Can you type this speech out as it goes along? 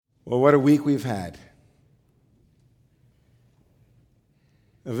Well, what a week we've had.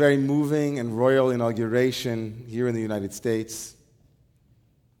 A very moving and royal inauguration here in the United States.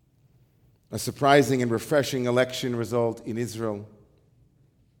 A surprising and refreshing election result in Israel.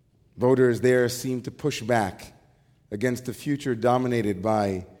 Voters there seem to push back against a future dominated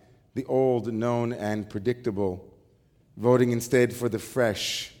by the old, known, and predictable, voting instead for the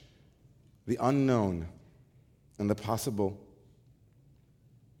fresh, the unknown, and the possible.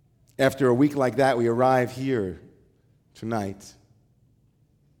 After a week like that, we arrive here tonight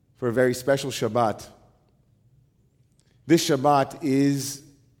for a very special Shabbat. This Shabbat is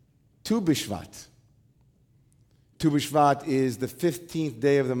Tu B'Shvat. Tu B'Shvat is the 15th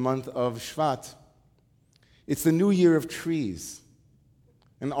day of the month of Shvat. It's the New Year of trees,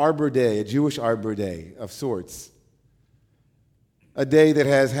 an Arbor Day, a Jewish Arbor Day of sorts. A day that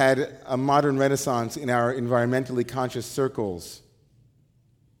has had a modern renaissance in our environmentally conscious circles.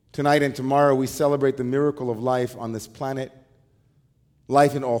 Tonight and tomorrow we celebrate the miracle of life on this planet,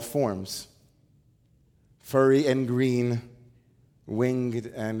 life in all forms, furry and green, winged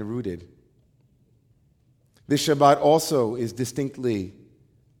and rooted. This Shabbat also is distinctly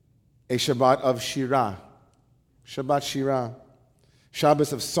a Shabbat of Shirah, Shabbat Shirah,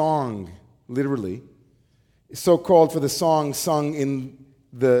 Shabbos of song, literally, so called for the song sung in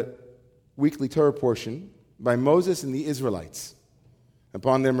the weekly Torah portion by Moses and the Israelites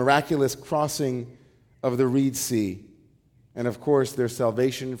upon their miraculous crossing of the Reed Sea, and of course their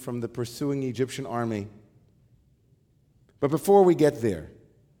salvation from the pursuing Egyptian army. But before we get there,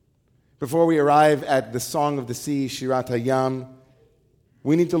 before we arrive at the Song of the Sea, Shirat Hayam,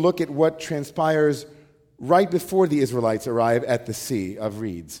 we need to look at what transpires right before the Israelites arrive at the Sea of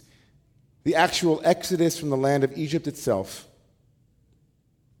Reeds, the actual exodus from the land of Egypt itself.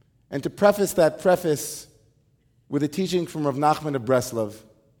 And to preface that preface with a teaching from Rav Nachman of Breslov,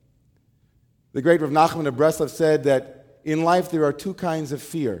 the great Rav Nachman of Breslov said that in life there are two kinds of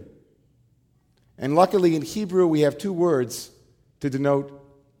fear. And luckily in Hebrew we have two words to denote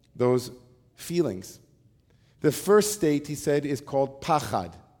those feelings. The first state, he said, is called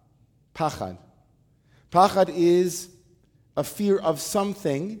pachad. Pachad. Pachad is a fear of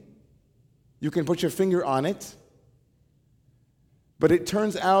something. You can put your finger on it, but it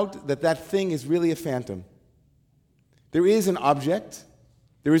turns out that that thing is really a phantom. There is an object,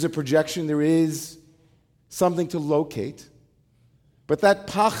 there is a projection, there is something to locate, but that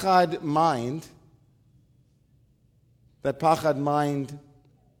pachad mind,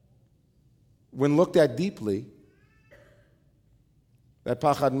 when looked at deeply, that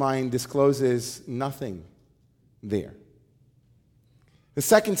pachad mind discloses nothing there. The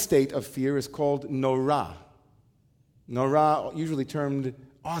second state of fear is called norah. Norah, usually termed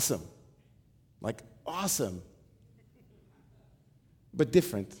awesome, like awesome, but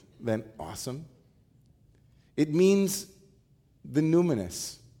different than awesome. It means the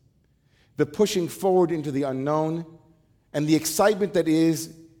numinous, the pushing forward into the unknown, and the excitement that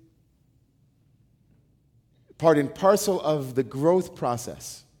is part and parcel of the growth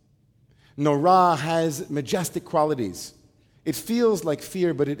process. Norah has majestic qualities. It feels like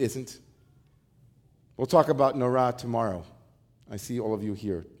fear, but it isn't. We'll talk about Norah tomorrow. I see all of you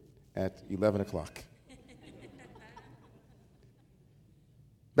here at 11 o'clock.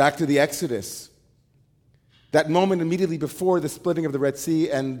 Back to the Exodus. That moment immediately before the splitting of the Red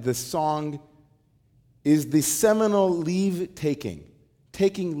Sea, and the song is the seminal leave-taking,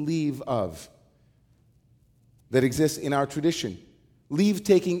 taking leave of, that exists in our tradition.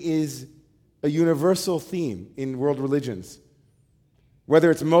 Leave-taking is a universal theme in world religions.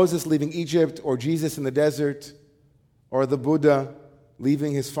 Whether it's Moses leaving Egypt, or Jesus in the desert, or the Buddha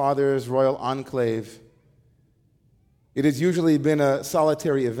leaving his father's royal enclave, it has usually been a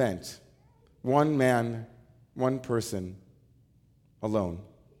solitary event. One man, one person, alone.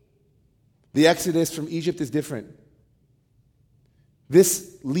 The Exodus from Egypt is different.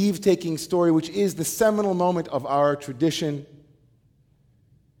 This leave-taking story, which is the seminal moment of our tradition,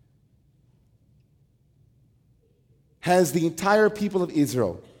 has the entire people of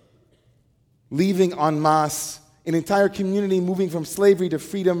Israel leaving en masse, an entire community moving from slavery to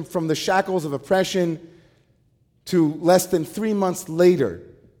freedom, from the shackles of oppression, to less than 3 months later,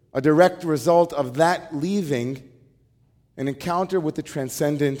 a direct result of that leaving, an encounter with the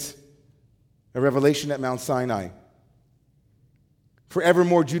transcendent, a revelation at Mount Sinai.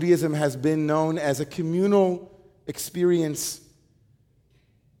 Forevermore, Judaism has been known as a communal experience,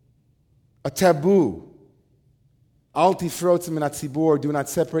 a taboo. Al tifrotz min hatzibur, do not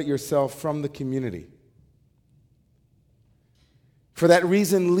separate yourself from the community. For that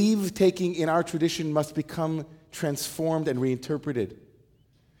reason, leave-taking in our tradition must become transformed and reinterpreted.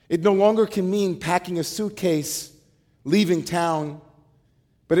 It no longer can mean packing a suitcase, leaving town,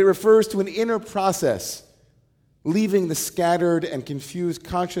 but it refers to an inner process, leaving the scattered and confused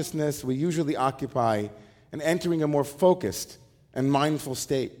consciousness we usually occupy and entering a more focused and mindful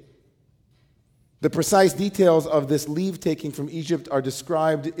state. The precise details of this leave-taking from Egypt are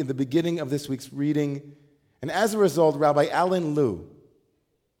described in the beginning of this week's reading, and as a result, Rabbi Alan Liu,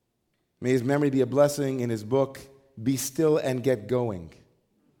 may his memory be a blessing, in his book, Be Still and Get Going,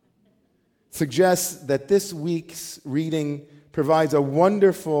 suggests that this week's reading provides a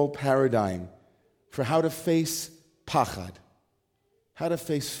wonderful paradigm for how to face pachad, how to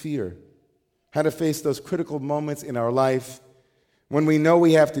face fear, how to face those critical moments in our life when we know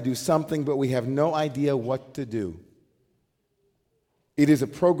we have to do something but we have no idea what to do. It is a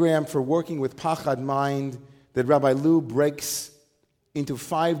program for working with pachad mind that Rabbi Liu breaks into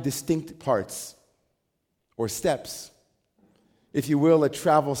 5 distinct parts, or steps, if you will, a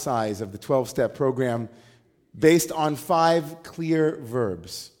travel size of the 12-step program based on 5 clear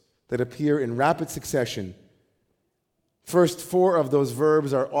verbs that appear in rapid succession. First 4 of those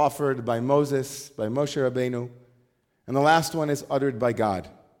verbs are offered by Moses, by Moshe Rabbeinu, and the last one is uttered by God.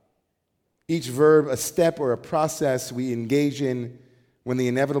 Each verb a step or a process we engage in when the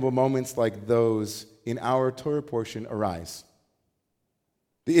inevitable moments like those in our Torah portion arise.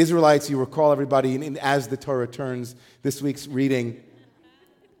 The Israelites, you recall everybody, and as the Torah turns, this week's reading,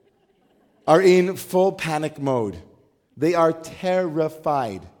 are in full panic mode. They are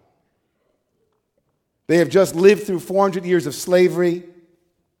terrified. They have just lived through 400 years of slavery,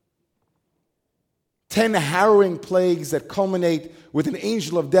 10 harrowing plagues that culminate with an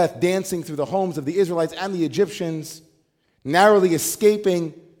angel of death dancing through the homes of the Israelites and the Egyptians, narrowly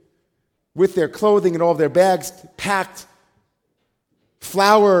escaping with their clothing and all of their bags packed,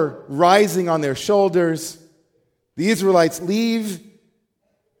 flour rising on their shoulders. The Israelites leave,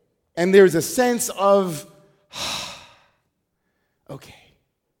 and there's a sense of, okay.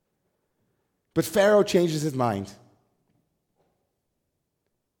 But Pharaoh changes his mind.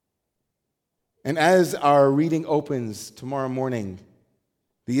 And as our reading opens tomorrow morning,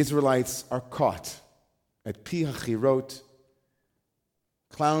 the Israelites are caught at Pi HaChirot,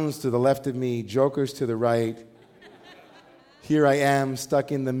 clowns to the left of me, jokers to the right. Here I am,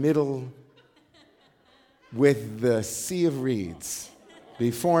 stuck in the middle with the sea of reeds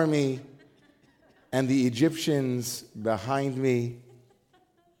before me and the Egyptians behind me.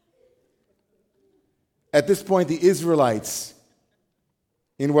 At this point, the Israelites,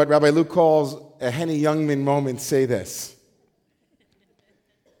 in what Rabbi Luke calls a Henny Youngman moment, say this.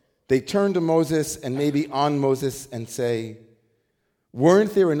 They turn to Moses and maybe on Moses and say,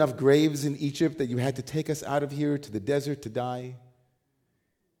 "Weren't there enough graves in Egypt that you had to take us out of here to the desert to die?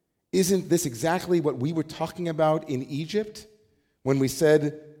 Isn't this exactly what we were talking about in Egypt when we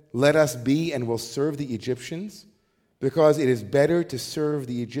said, 'Let us be and we'll serve the Egyptians'? Because it is better to serve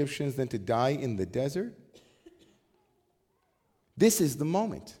the Egyptians than to die in the desert?" This is the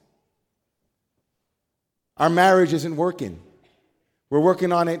moment. Our marriage isn't working. We're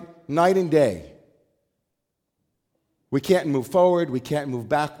working on it night and day. We can't move forward. We can't move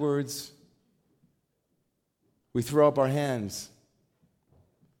backwards. We throw up our hands.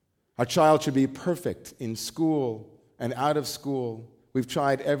 Our child should be perfect in school and out of school. We've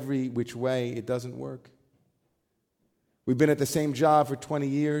tried every which way. It doesn't work. We've been at the same job for 20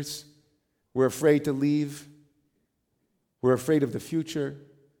 years. We're afraid to leave. We're afraid of the future.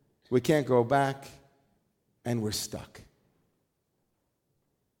 We can't go back. And we're stuck.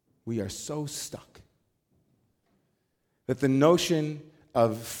 We are so stuck that the notion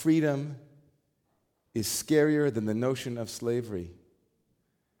of freedom is scarier than the notion of slavery.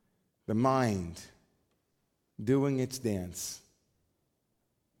 The mind doing its dance.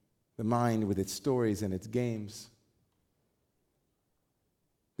 The mind with its stories and its games.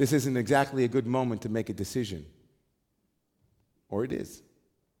 This isn't exactly a good moment to make a decision. Or it is.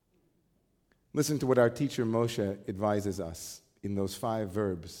 Listen to what our teacher Moshe advises us in those 5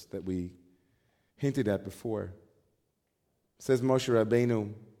 verbs that we hinted at before. Says Moshe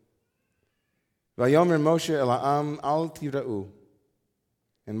Rabbeinu, "Vayomer Moshe el ha'am al tira'u."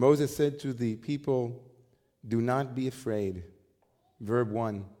 And Moses said to the people, "Do not be afraid." Verb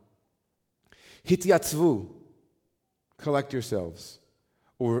 1. Hityatzvu, collect yourselves.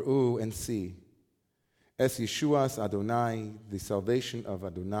 Ur'u, and see. Es Yeshuas Adonai, the salvation of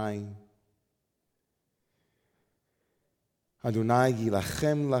Adonai. Adonai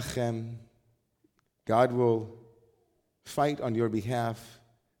yilachem lachem. God will fight on your behalf.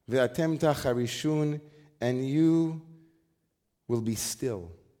 Ve'atem tacharishun, and you will be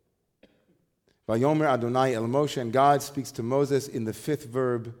still. Vayomer Adonai el Moshe, and God speaks to Moses in the fifth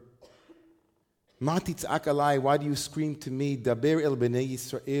verb. Ma titzak alai, why do you scream to me? Daber el bnei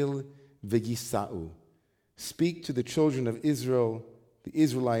Yisrael v'yisa'u. Speak to the children of Israel, the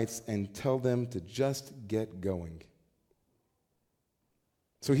Israelites, and tell them to just get going.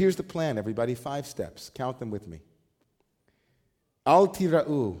 So here's the plan, everybody. 5 steps. Count them with me. Al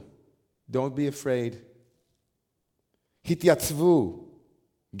tira'u. Don't be afraid. Hityatzvu.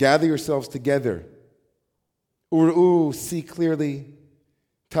 Gather yourselves together. Ur'u. See clearly.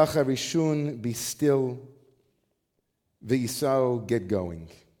 Tacharishun. Be still. V'yisau. Get going.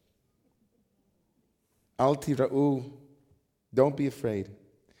 Al tira'u. Don't be afraid.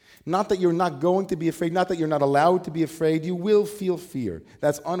 Not that you're not going to be afraid, not that you're not allowed to be afraid. You will feel fear.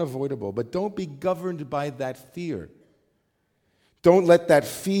 That's unavoidable. But don't be governed by that fear. Don't let that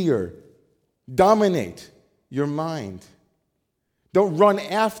fear dominate your mind. Don't run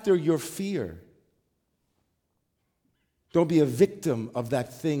after your fear. Don't be a victim of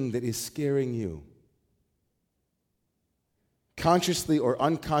that thing that is scaring you. Consciously or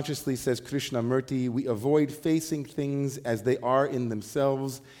unconsciously, says Krishnamurti, we avoid facing things as they are in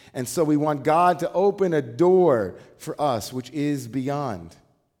themselves, and so we want God to open a door for us which is beyond.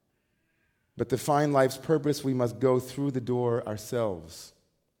 But to find life's purpose, we must go through the door ourselves.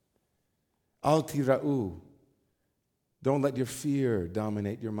 Al tira'u. Don't let your fear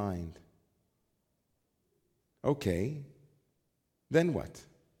dominate your mind. Okay, then what?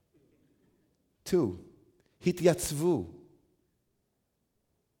 2, hityatzvu.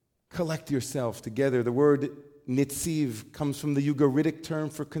 Collect yourself together. The word nitziv comes from the Ugaritic term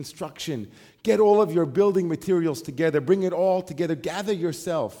for construction. Get all of your building materials together. Bring it all together. Gather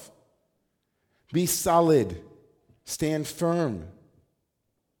yourself. Be solid. Stand firm.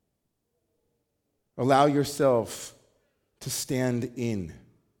 Allow yourself to stand in.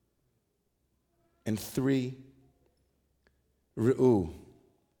 And 3, re'u.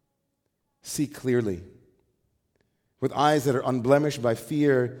 See clearly. With eyes that are unblemished by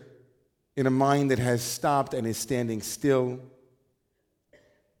fear, in a mind that has stopped and is standing still.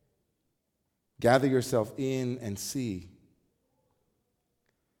 Gather yourself in and see.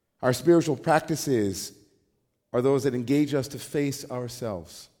 Our spiritual practices are those that engage us to face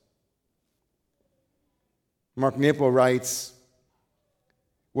ourselves. Mark Nipple writes,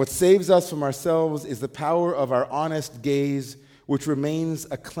 what saves us from ourselves is the power of our honest gaze, which remains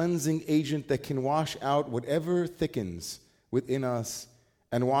a cleansing agent that can wash out whatever thickens within us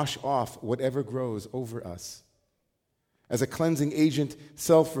and wash off whatever grows over us. As a cleansing agent,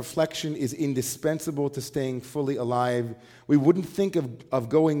 self-reflection is indispensable to staying fully alive. We wouldn't think of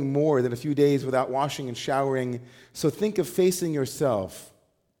going more than a few days without washing and showering, so think of facing yourself,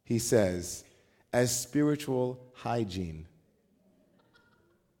 he says, as spiritual hygiene.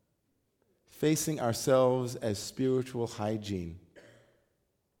 Facing ourselves as spiritual hygiene.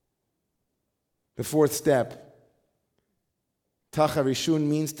 The 4th step, Tacharishun,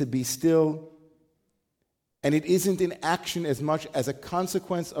 means to be still, and it isn't in action as much as a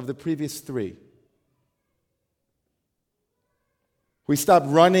consequence of the previous 3. We stop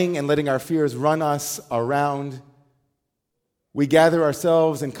running and letting our fears run us around. We gather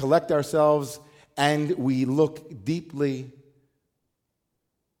ourselves and collect ourselves, and we look deeply.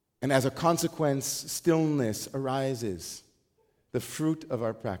 And as a consequence, stillness arises, the fruit of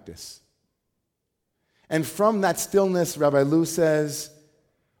our practice. And from that stillness, Rabbi Lu says,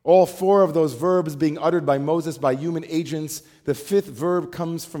 all 4 of those verbs being uttered by Moses by human agents, the 5th verb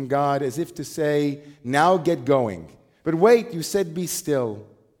comes from God as if to say, now get going. But wait, you said be still.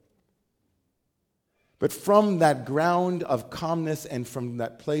 But from that ground of calmness and from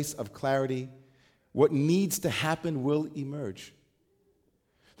that place of clarity, what needs to happen will emerge.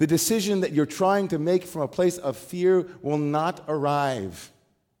 The decision that you're trying to make from a place of fear will not arrive.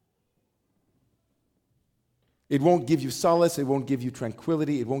 It won't give you solace, it won't give you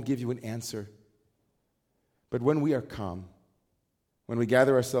tranquility, it won't give you an answer. But when we are calm, when we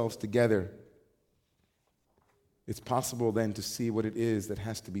gather ourselves together, it's possible then to see what it is that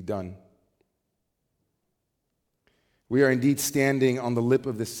has to be done. We are indeed standing on the lip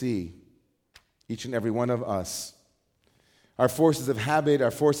of the sea, each and every one of us. Our forces of habit,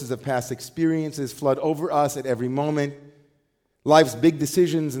 our forces of past experiences flood over us at every moment. Life's big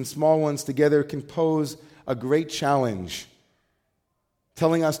decisions and small ones together can pose a great challenge,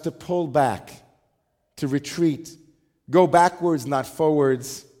 telling us to pull back, to retreat, go backwards, not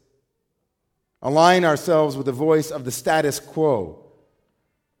forwards, align ourselves with the voice of the status quo.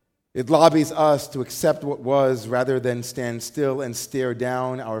 It lobbies us to accept what was rather than stand still and stare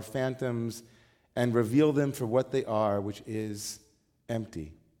down our phantoms and reveal them for what they are, which is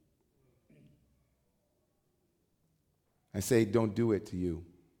empty. I say, don't do it to you.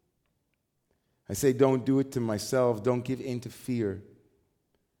 I say, don't do it to myself. Don't give in to fear.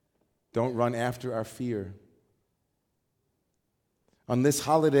 Don't run after our fear. On this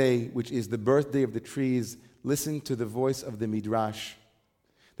holiday, which is the birthday of the trees, listen to the voice of the Midrash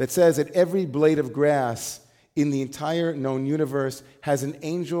that says that every blade of grass in the entire known universe has an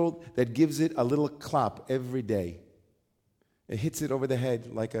angel that gives it a little clap every day. It hits it over the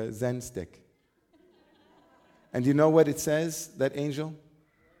head like a Zen stick. And you know what it says, that angel?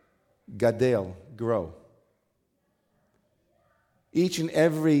 Gadel, grow. Each and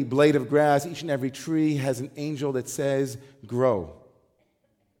every blade of grass, each and every tree has an angel that says, grow.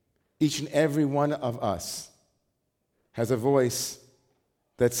 Each and every one of us has a voice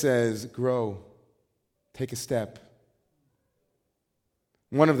that says, grow, take a step.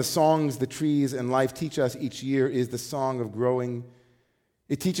 One of the songs the trees and life teach us each year is the song of growing.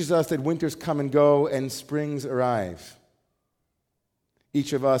 It teaches us that winters come and go and springs arrive.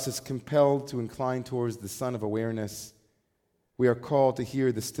 Each of us is compelled to incline towards the sun of awareness. We are called to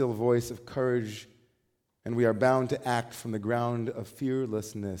hear the still voice of courage, and we are bound to act from the ground of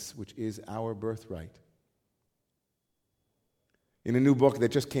fearlessness, which is our birthright. In a new book that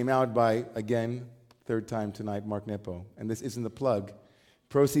just came out by, again, third time tonight, Mark Nepo, and this isn't the plug.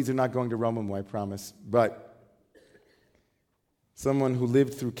 Proceeds are not going to Romamu, I promise, but someone who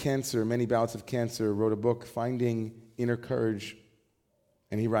lived through cancer, many bouts of cancer, wrote a book, Finding Inner Courage,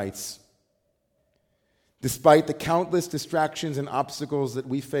 and he writes, despite the countless distractions and obstacles that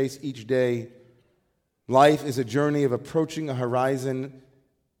we face each day, life is a journey of approaching a horizon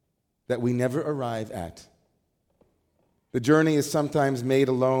that we never arrive at. The journey is sometimes made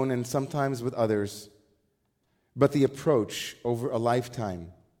alone and sometimes with others, but the approach over a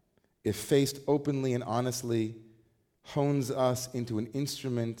lifetime, if faced openly and honestly, hones us into an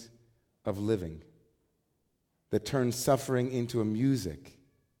instrument of living that turns suffering into a music,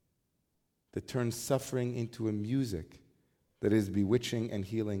 that is bewitching and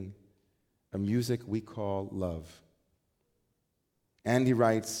healing, a music we call love. And he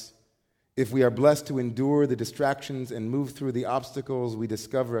writes, if we are blessed to endure the distractions and move through the obstacles, we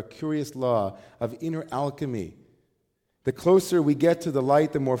discover a curious law of inner alchemy. The closer we get to the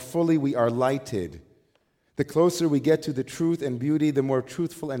light, the more fully we are lighted. The closer we get to the truth and beauty, the more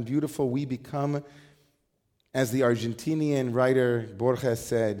truthful and beautiful we become. As the Argentinian writer Borges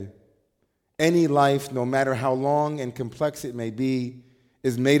said, any life, no matter how long and complex it may be,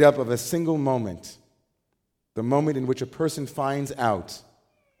 is made up of a single moment, the moment in which a person finds out,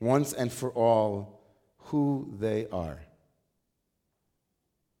 once and for all, who they are.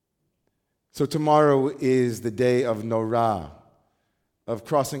 So tomorrow is the day of Norah, of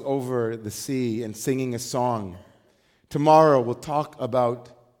crossing over the sea and singing a song. Tomorrow we'll talk about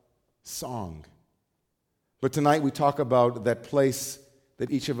song. But tonight we talk about that place that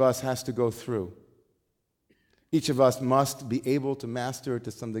each of us has to go through. Each of us must be able to master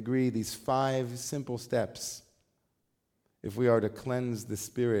to some degree these 5 simple steps if we are to cleanse the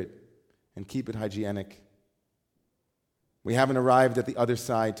spirit and keep it hygienic. We haven't arrived at the other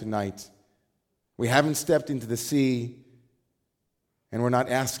side tonight. We haven't stepped into the sea, and we're not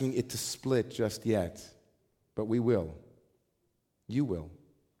asking it to split just yet, but we will. You will.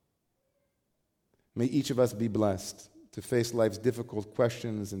 May each of us be blessed to face life's difficult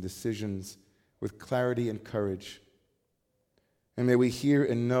questions and decisions with clarity and courage. And may we hear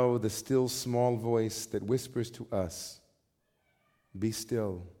and know the still small voice that whispers to us, be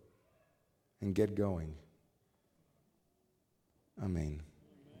still and get going. Amen.